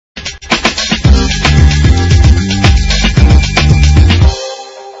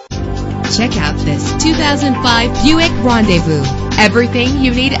Check out this 2005 Buick Rendezvous. Everything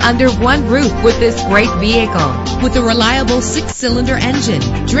you need under one roof with this great vehicle. With a reliable 6-cylinder engine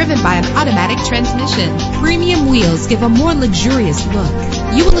driven by an automatic transmission, premium wheels give a more luxurious look.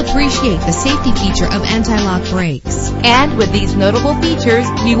 You will appreciate the safety feature of anti-lock brakes. And with these notable features,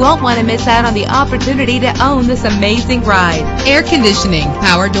 you won't want to miss out on the opportunity to own this amazing ride. Air conditioning,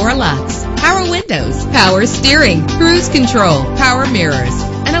 power door locks, power windows, power steering, cruise control, power mirrors,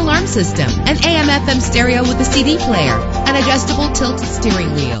 an alarm system, an AM/FM stereo with a CD player, an adjustable tilt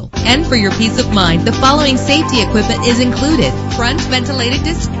steering wheel. And for your peace of mind, the following safety equipment is included: front ventilated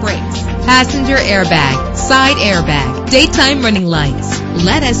disc brakes, passenger airbag, side airbag, daytime running lights.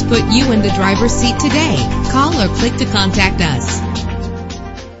 Let us put you in the driver's seat today. Call or click to contact us.